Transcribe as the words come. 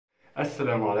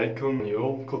Assalamu alaikum,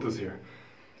 yo, Qutuz here.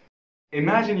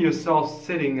 Imagine yourself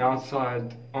sitting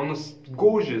outside on a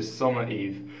gorgeous summer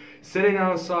eve, sitting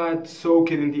outside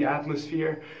soaking in the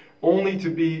atmosphere, only to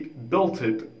be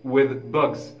belted with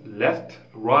bugs left,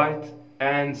 right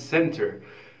and center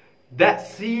that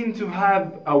seem to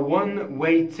have a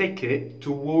one-way ticket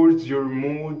towards your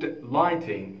mood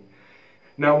lighting.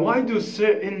 Now, why do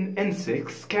certain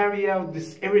insects carry out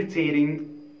this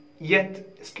irritating yet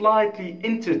slightly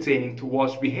entertaining to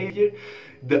watch behavior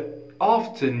that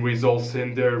often results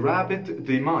in their rapid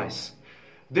demise?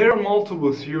 There are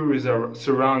multiple theories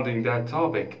surrounding that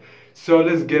topic, so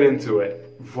let's get into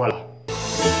it. Voila!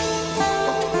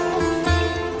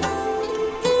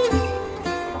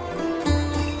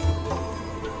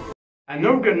 An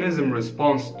organism's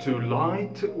response to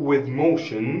light with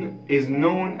motion is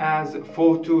known as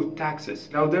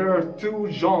phototaxis. Now, there are two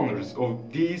genres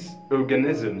of these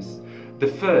organisms. The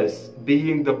first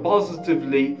being the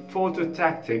positively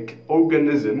phototactic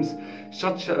organisms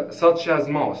such as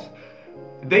moths.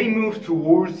 They move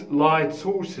towards light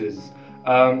sources.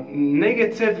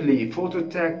 Negatively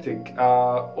phototactic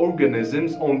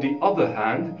organisms, on the other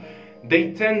hand,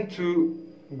 they tend to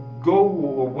go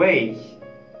away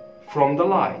from the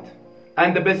light.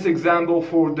 And the best example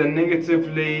for the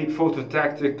negatively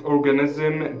phototactic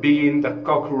organism being the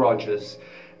cockroaches.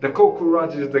 The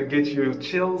cockroaches that get you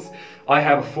chills. I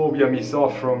have a phobia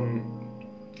myself from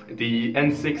the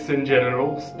insects in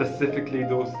general, specifically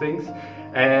those things.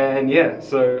 And yeah,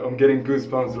 so I'm getting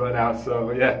goosebumps right now,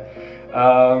 so yeah.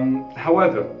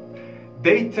 However,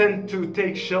 they tend to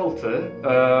take shelter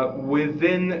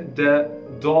within the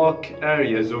dark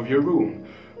areas of your room.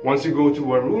 Once you go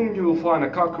to a room, you will find a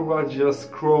cockroach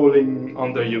just crawling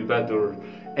under your bed or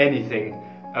anything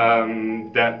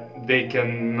that they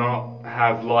cannot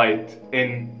have light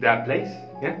in that place.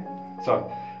 Yeah,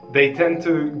 so they tend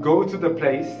to go to the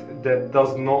place that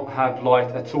does not have light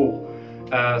at all.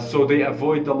 So they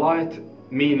avoid the light,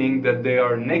 meaning that they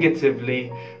are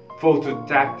negatively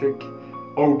phototactic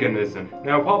organism.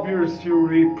 Now, popular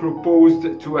theory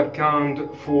proposed to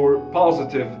account for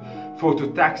positive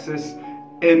phototaxis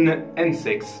in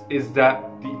insects is that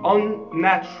the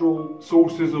unnatural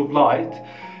sources of light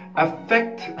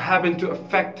happen to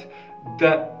affect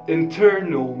the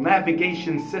internal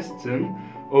navigation system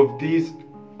of these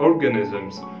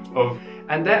organisms,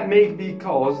 and that may be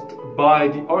caused by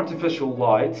the artificial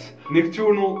lights.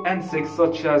 Nocturnal insects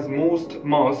such as most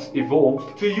moths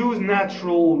evolved to use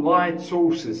natural light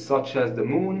sources such as the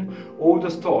moon or the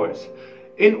stars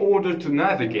in order to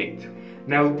navigate.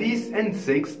 Now, these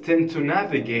insects tend to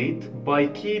navigate by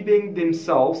keeping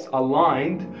themselves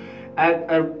aligned at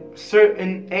a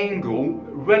certain angle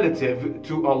relative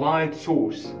to a light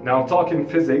source. Now, talking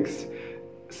physics,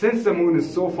 since the moon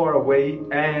is so far away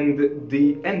and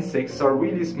the insects are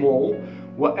really small,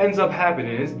 what ends up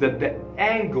happening is that the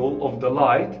angle of the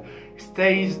light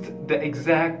stays the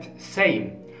exact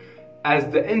same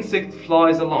as the insect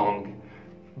flies along.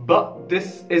 But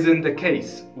this isn't the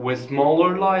case with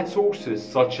smaller light sources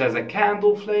such as a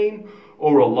candle flame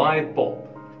or a light bulb.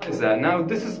 Why is that? Now,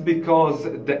 this is because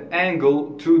the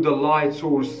angle to the light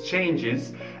source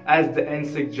changes as the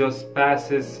insect just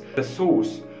passes the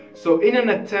source. So in an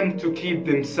attempt to keep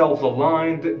themselves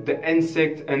aligned, the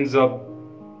insect ends up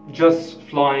just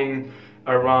flying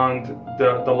around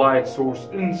the light source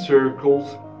in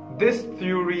circles. This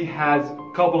theory has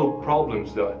a couple of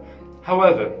problems though.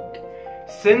 However,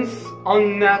 since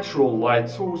unnatural light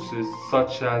sources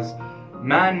such as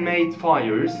man-made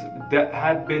fires that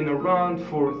have been around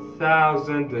for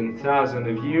thousands and thousands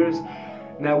of years,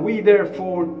 now we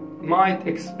therefore might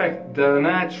expect the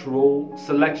natural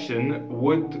selection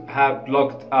would have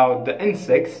blocked out the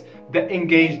insects that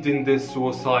engaged in this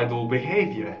suicidal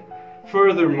behavior.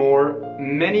 Furthermore,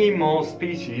 many moth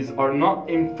species are not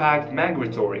in fact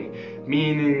migratory,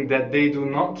 meaning that they do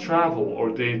not travel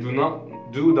or they do not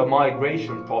do the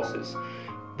migration process.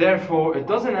 Therefore, it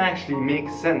doesn't actually make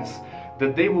sense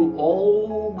that they will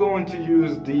all going to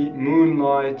use the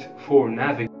moonlight for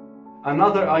navigation.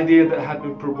 Another idea that had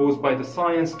been proposed by the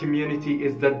science community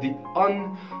is that the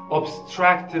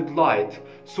unobstructed light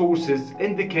sources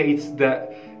indicates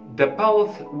that the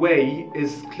pathway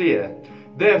is clear.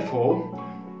 Therefore,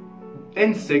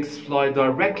 insects fly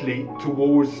directly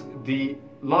towards the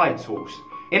light source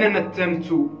in an attempt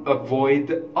to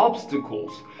avoid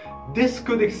obstacles. This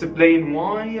could explain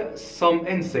why some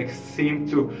insects seem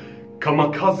to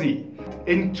kamikaze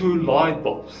into light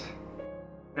bulbs.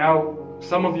 Now,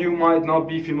 some of you might not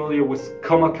be familiar with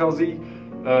kamikaze.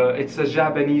 It's a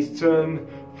Japanese term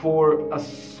for a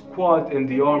squad in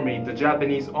the army. The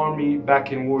Japanese army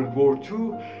back in World War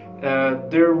II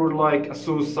there were like a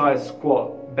suicide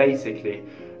squad basically.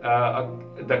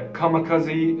 The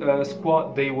kamikaze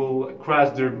squad, they will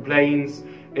crash their planes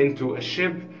into a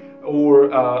ship or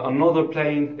another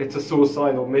plane. It's a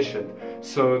suicidal mission.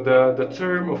 So the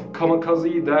term of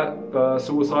kamikaze, that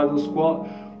suicidal squad,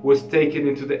 was taken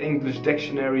into the English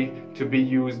dictionary to be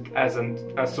used as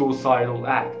a suicidal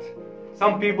act.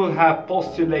 Some people have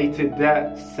postulated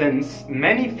that since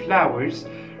many flowers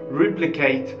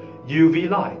replicate UV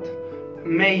light,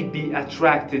 may be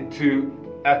attracted to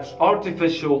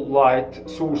artificial light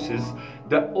sources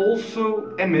that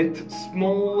also emit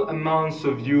small amounts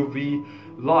of UV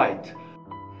light.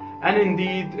 And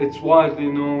indeed, it's widely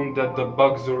known that the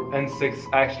bugs or insects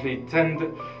actually tend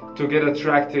to get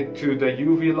attracted to the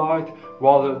UV light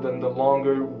rather than the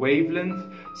longer wavelength,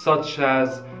 such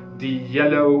as the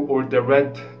yellow or the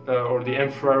red or the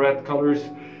infrared colors.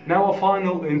 Now, a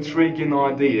final intriguing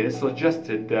idea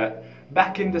suggested that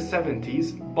back in the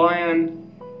 70s by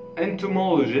an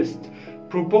entomologist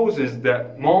proposes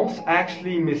that moths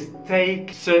actually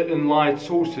mistake certain light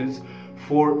sources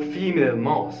for female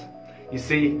moths. You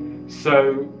see,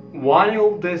 so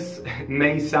while this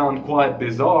may sound quite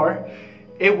bizarre,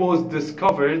 it was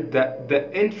discovered that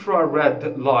the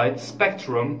infrared light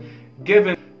spectrum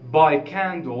given by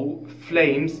candle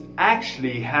flames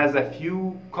actually has a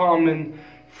few common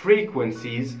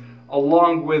frequencies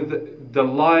along with the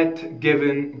light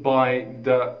given by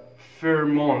the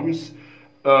pheromones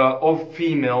of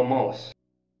female moths.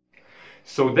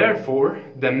 So therefore,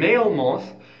 the male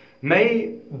moth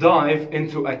may dive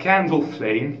into a candle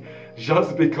flame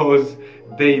just because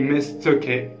they mistook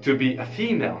it to be a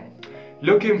female,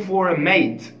 looking for a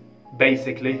mate,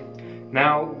 basically.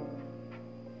 Now,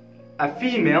 a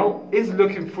female is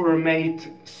looking for a mate,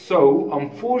 so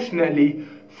unfortunately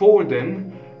for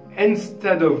them,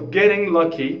 instead of getting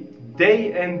lucky,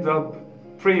 they end up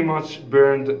pretty much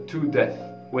burned to death,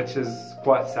 which is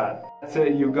quite sad. That's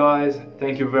it, you guys.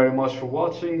 Thank you very much for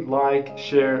watching. Like,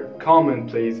 share, comment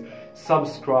please,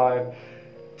 subscribe.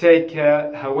 Take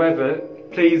care. However,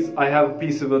 please, I have a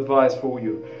piece of advice for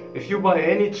you. If you by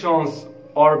any chance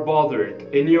are bothered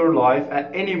in your life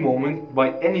at any moment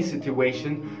by any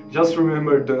situation, just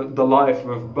remember the life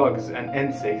of bugs and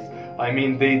insects. I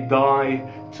mean, they die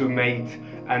to mate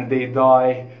and they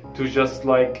die to just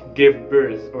like give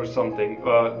birth or something.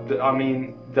 I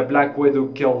mean, the black widow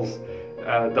kills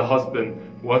the husband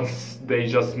once they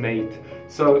just mate.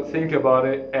 So think about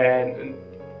it and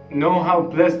know how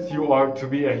blessed you are to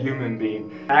be a human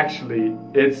being. Actually,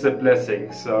 it's a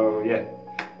blessing. So yeah,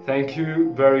 thank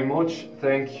you very much.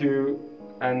 Thank you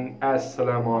and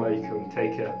assalamu alaikum.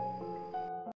 Take care.